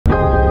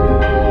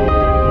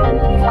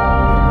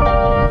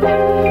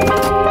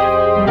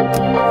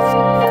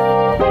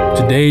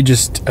today,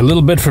 just a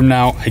little bit from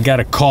now, I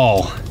got a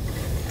call.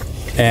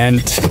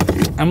 And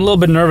I'm a little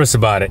bit nervous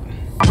about it.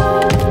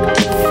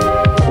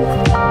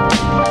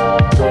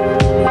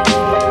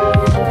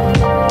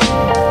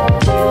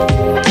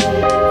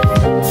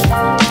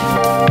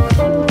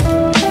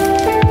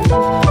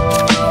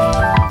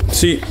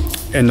 See,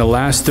 in the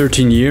last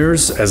 13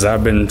 years, as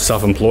I've been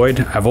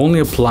self-employed, I've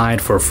only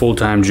applied for a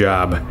full-time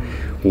job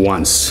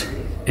once.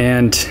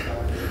 And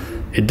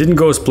it didn't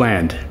go as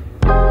planned.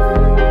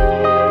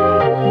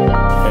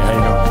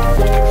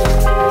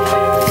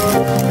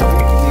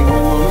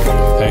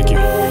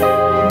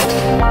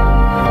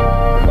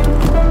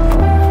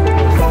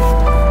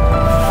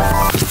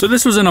 So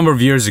this was a number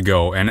of years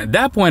ago, and at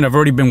that point I've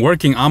already been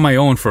working on my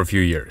own for a few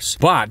years.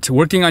 But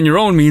working on your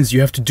own means you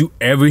have to do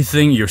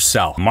everything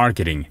yourself.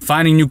 Marketing,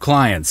 finding new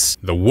clients,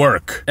 the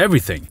work,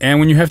 everything.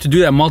 And when you have to do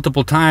that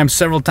multiple times,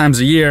 several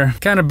times a year,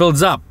 it kind of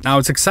builds up. Now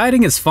it's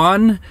exciting, it's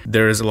fun,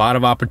 there's a lot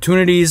of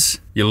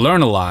opportunities, you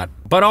learn a lot.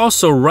 But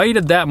also right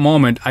at that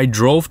moment, I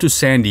drove to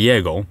San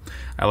Diego.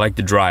 I like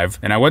to drive,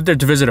 and I went there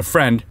to visit a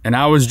friend, and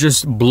I was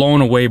just blown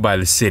away by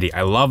the city.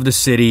 I love the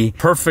city,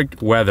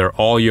 perfect weather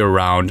all year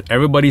round.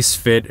 Everybody's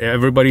fit,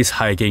 everybody's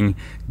hiking,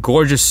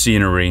 gorgeous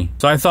scenery.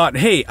 So I thought,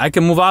 hey, I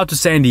can move out to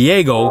San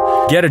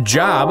Diego, get a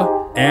job,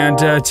 and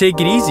take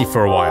it easy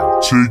for a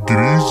while. Take it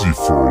easy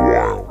for a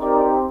while.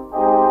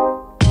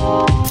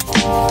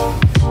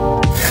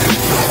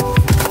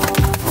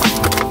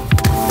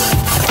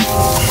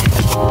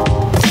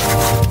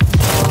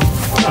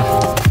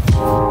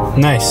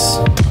 Nice.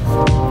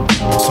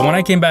 So when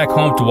I came back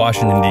home to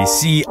Washington,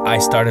 D.C., I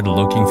started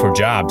looking for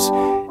jobs.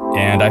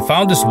 And I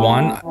found this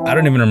one. I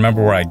don't even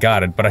remember where I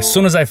got it, but as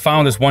soon as I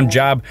found this one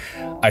job,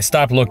 I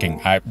stopped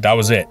looking. That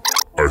was it.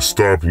 I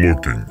stopped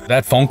looking.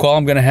 That phone call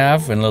I'm gonna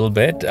have in a little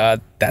bit,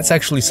 that's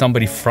actually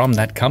somebody from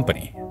that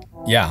company.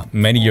 Yeah,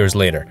 many years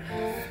later.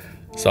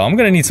 So I'm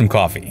gonna need some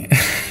coffee.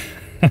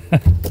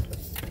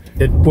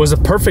 It was a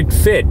perfect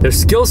fit. Their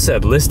skill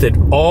set listed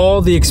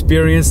all the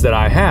experience that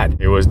I had.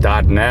 It was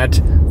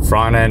 .NET,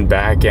 front end,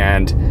 back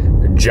end,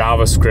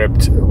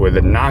 JavaScript with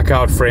a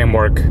Knockout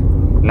framework,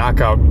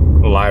 Knockout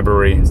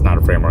library. It's not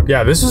a framework.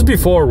 Yeah, this was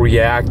before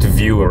React,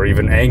 Vue, or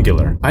even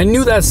Angular. I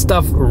knew that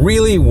stuff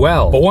really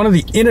well, but one of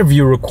the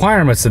interview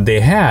requirements that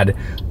they had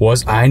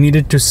was I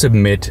needed to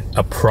submit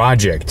a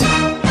project.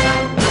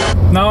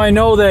 Now I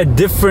know that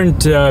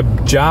different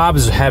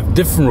jobs have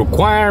different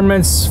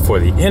requirements for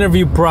the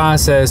interview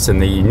process,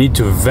 and that you need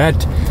to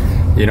vet,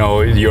 you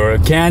know, your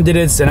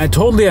candidates, and I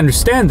totally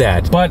understand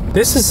that. But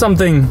this is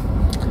something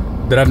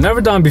that I've never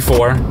done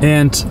before,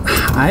 and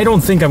I don't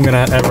think I'm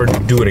gonna ever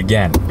do it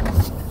again.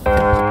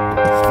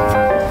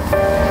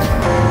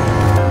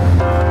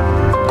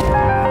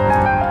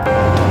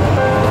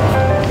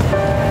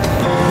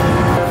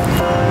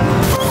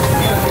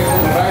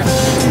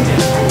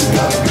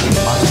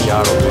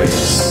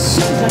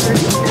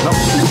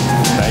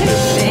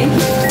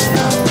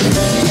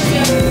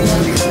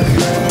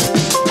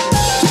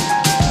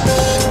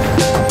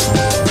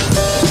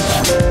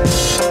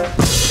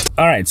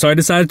 Alright, so I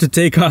decided to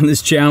take on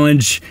this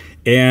challenge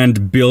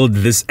and build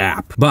this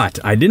app. But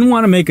I didn't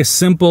want to make a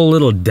simple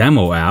little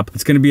demo app.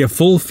 It's going to be a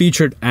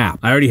full-featured app.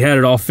 I already had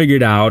it all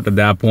figured out at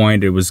that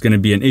point. It was going to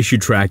be an issue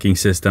tracking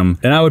system.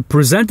 And I would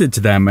present it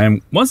to them,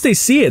 and once they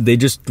see it, they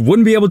just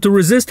wouldn't be able to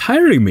resist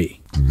hiring me.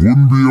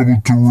 Wouldn't be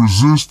able to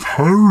resist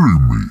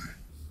hiring me.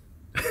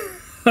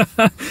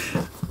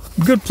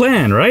 Good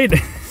plan, right?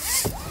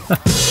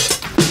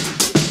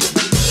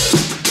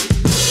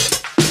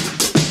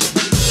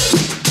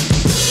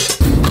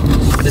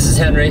 This is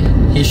Henry.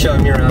 He's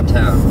showing me around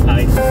town.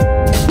 Hi.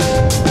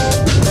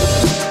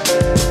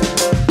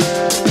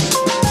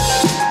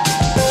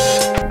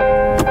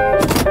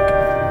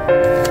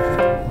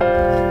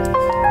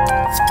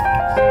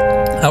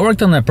 I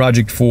worked on that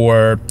project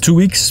for 2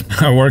 weeks.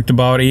 I worked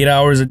about 8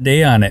 hours a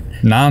day on it,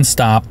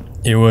 non-stop.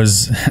 It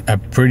was a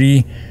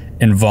pretty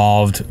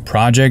involved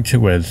project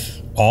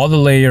with all the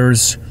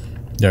layers.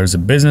 There was a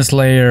business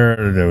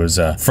layer, there was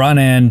a front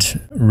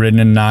end written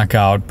in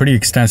Knockout, pretty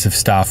extensive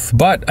stuff.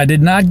 But I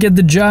did not get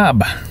the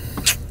job.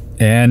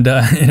 And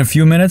in a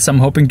few minutes, I'm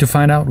hoping to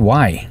find out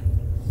why.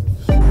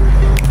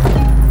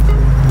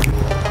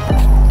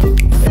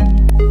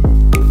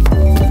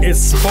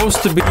 It's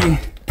supposed to be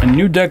a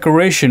new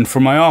decoration for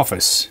my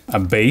office. A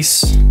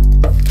base,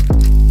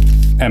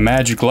 a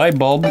magic light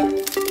bulb.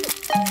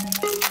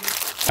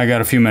 I got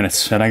a few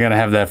minutes and I gotta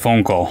have that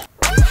phone call.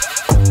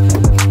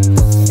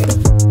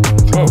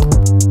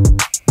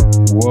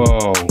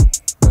 Whoa.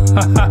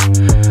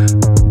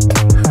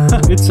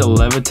 It's a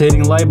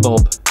levitating light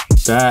bulb.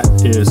 That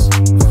is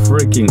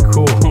freaking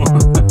cool.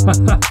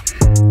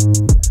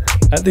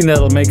 I think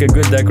that'll make a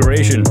good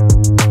decoration.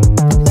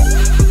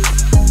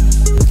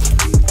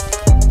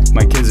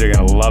 My kids are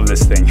gonna love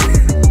this thing.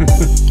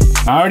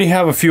 I already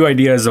have a few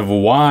ideas of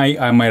why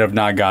I might have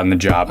not gotten the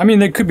job. I mean,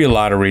 there could be a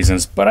lot of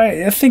reasons, but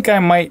I think I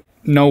might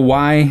know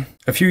why.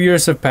 A few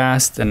years have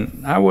passed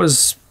and I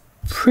was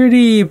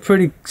pretty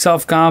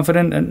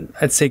self-confident and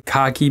I'd say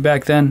cocky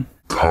back then.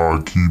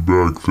 cocky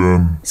back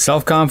then.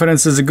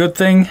 Self-confidence is a good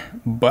thing,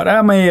 but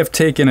I may have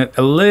taken it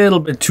a little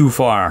bit too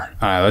far.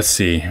 All right, let's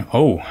see.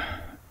 Oh,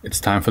 it's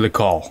time for the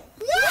call.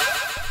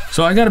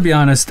 So I gotta be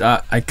honest,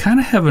 I kind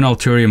of have an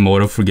ulterior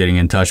motive for getting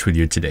in touch with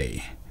you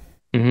today.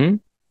 Mm-hmm.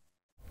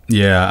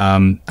 Yeah,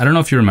 I don't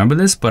know if you remember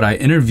this, but I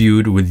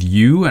interviewed with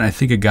you and I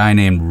think a guy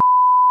named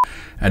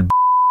at.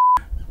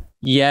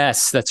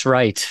 Yes, that's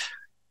right.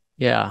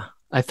 Yeah.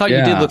 I thought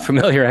you did look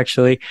familiar,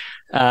 actually.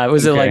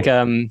 Was it like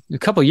a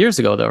couple years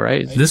ago, though,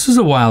 right? This was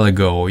a while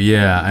ago,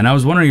 yeah. And I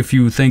was wondering if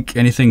you think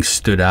anything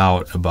stood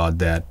out about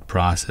that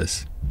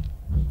process.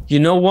 You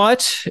know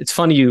what? It's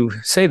funny you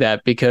say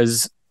that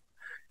because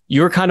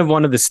you were kind of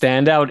one of the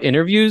standout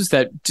interviews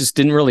that just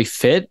didn't really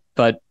fit,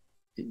 but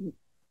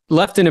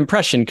left an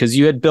impression because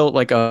you had built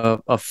like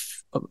a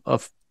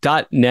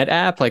 .NET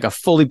app, like a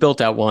fully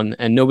built out one,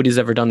 and nobody's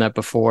ever done that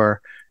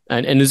before.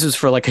 And this is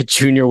for like a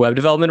junior web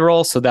development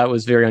role, so that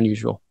was very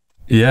unusual.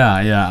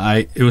 Yeah.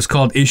 It was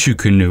called Issue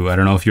Canoe. I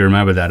don't know if you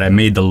remember that. I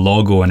made the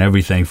logo and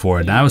everything for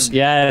it. And I was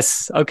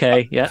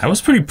okay. I was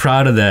pretty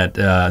proud of that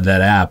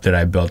app that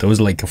I built. It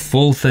was like a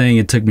full thing.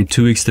 It took me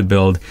 2 weeks to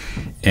build,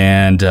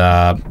 and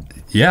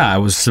I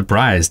was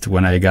surprised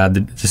when I got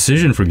the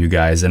decision from you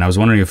guys. And I was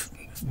wondering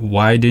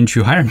why didn't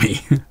you hire me?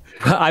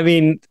 I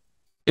mean,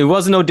 it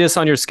wasn't no diss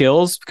on your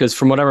skills because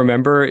from what I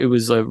remember, it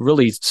was a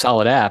really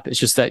solid app. It's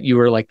just that you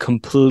were like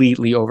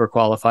completely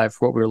overqualified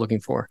for what we were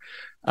looking for.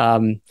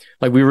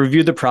 Like we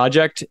reviewed the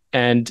project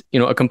and,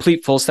 a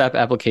complete full stack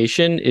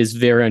application is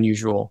very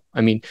unusual.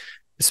 I mean,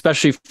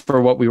 especially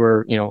for what we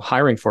were,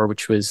 hiring for,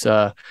 which was,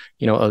 a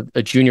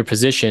junior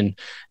position.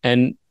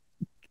 And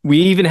we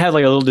even had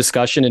like a little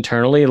discussion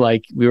internally,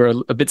 like we were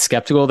a bit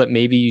skeptical that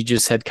maybe you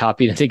just had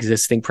copied an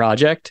existing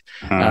project,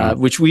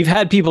 which we've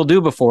had people do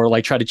before,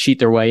 like try to cheat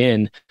their way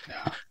in.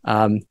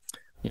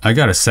 I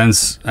got a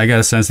sense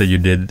that you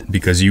did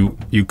because you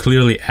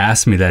clearly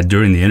asked me that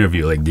during the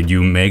interview. Like, did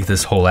you make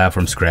this whole app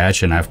from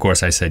scratch? And of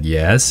course I said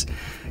yes,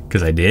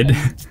 because I did.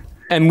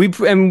 And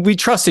we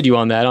trusted you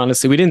on that.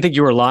 Honestly, we didn't think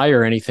you were a liar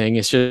or anything.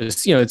 It's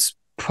just, it's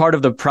part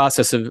of the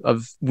process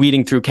of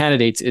weeding through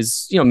candidates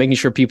is, making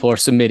sure people are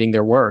submitting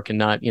their work and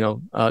not,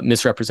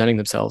 misrepresenting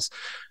themselves.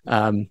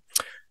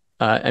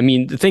 I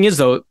mean, the thing is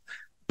though,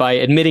 by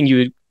admitting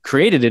you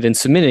created it and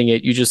submitting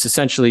it, you just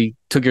essentially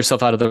took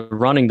yourself out of the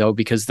running though,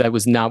 because that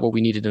was not what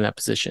we needed in that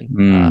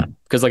position.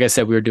 Because like I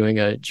said, we were doing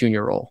a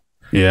junior role.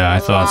 Yeah, I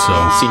thought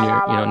so.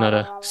 Senior, not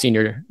a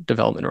senior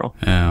development role.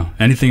 Yeah.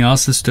 Anything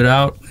else that stood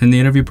out in the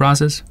interview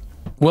process?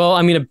 Well,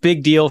 I mean, a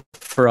big deal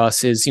for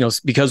us is,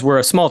 because we're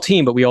a small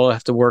team, but we all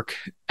have to work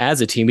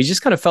as a team. We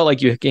just kind of felt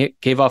like you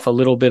gave off a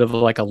little bit of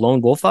like a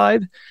lone wolf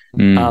vibe.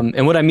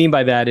 And what I mean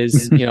by that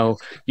is, you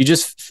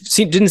just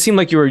didn't seem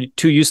like you were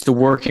too used to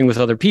working with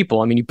other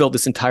people. I mean, you built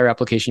this entire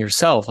application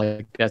yourself.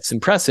 Like that's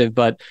impressive,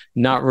 but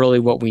not really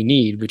what we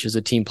need, which is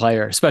a team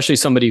player, especially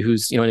somebody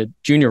who's, in a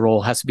junior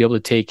role has to be able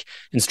to take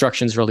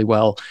instructions really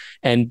well.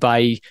 And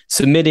by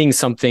submitting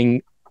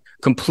something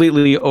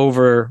completely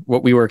over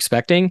what we were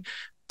expecting,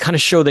 kind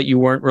of show that you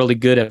weren't really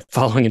good at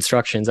following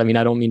instructions. I mean,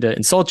 I don't mean to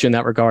insult you in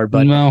that regard,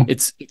 but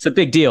it's a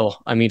big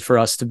deal. I mean, for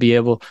us to be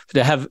able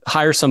to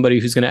hire somebody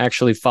who's going to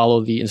actually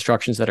follow the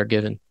instructions that are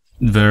given.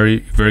 Very,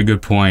 very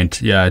good point.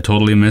 Yeah, I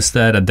totally missed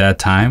that at that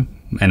time.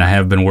 And I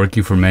have been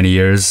working for many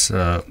years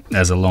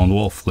as a lone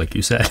wolf, like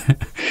you said.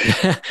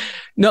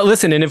 No,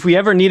 listen, and if we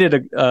ever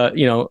needed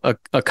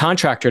a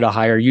contractor to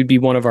hire, you'd be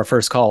one of our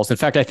first calls. In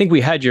fact, I think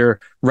we had your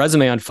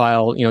resume on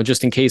file,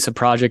 just in case a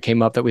project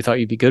came up that we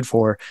thought you'd be good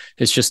for.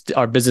 It's just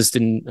our business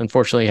didn't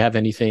unfortunately have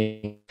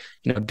anything,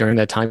 during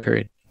that time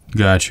period.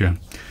 Gotcha.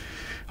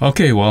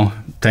 Okay, well,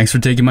 thanks for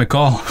taking my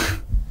call.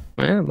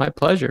 Yeah, my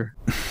pleasure.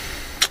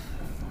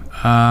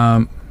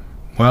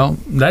 Well,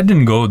 that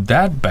didn't go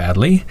that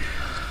badly.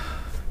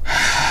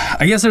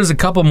 I guess there's a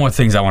couple more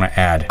things I want to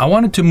add. I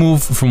wanted to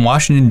move from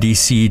Washington,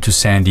 D.C. to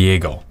San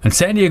Diego. And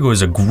San Diego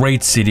is a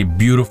great city,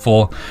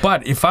 beautiful.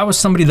 But if I was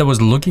somebody that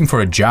was looking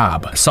for a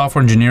job, a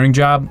software engineering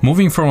job,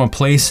 moving from a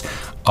place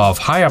of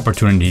high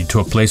opportunity to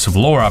a place of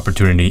lower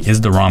opportunity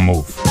is the wrong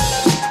move.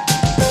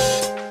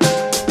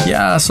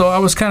 Yeah, so I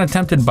was kind of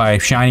tempted by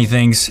shiny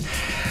things.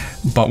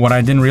 But what I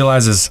didn't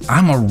realize is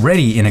I'm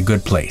already in a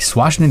good place.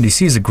 Washington,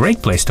 D.C. is a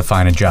great place to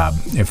find a job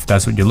if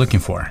that's what you're looking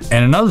for.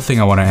 And another thing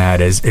I want to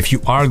add is if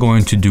you are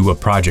going to do a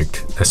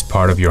project as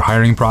part of your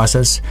hiring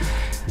process,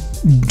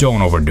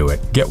 don't overdo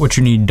it. Get what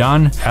you need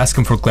done. Ask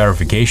them for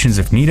clarifications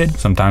if needed.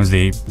 Sometimes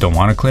they don't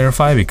want to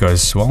clarify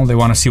because, well, they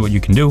want to see what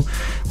you can do.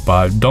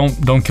 But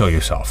don't kill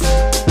yourself.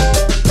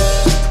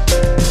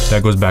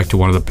 That goes back to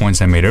one of the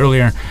points I made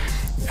earlier.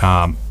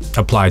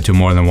 Apply to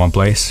more than one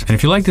place. And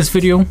if you like this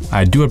video,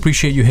 I do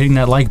appreciate you hitting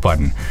that like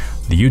button.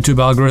 The YouTube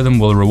algorithm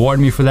will reward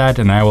me for that,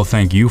 and I will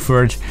thank you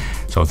for it.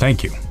 So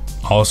thank you.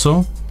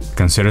 Also,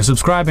 consider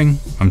subscribing.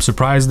 I'm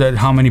surprised at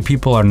how many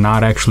people are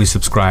not actually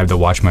subscribed that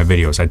watch my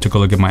videos. I took a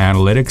look at my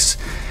analytics.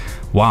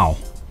 Wow.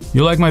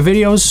 You like my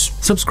videos?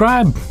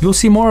 Subscribe. You'll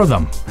see more of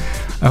them.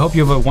 I hope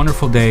you have a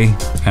wonderful day,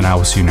 and I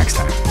will see you next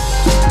time.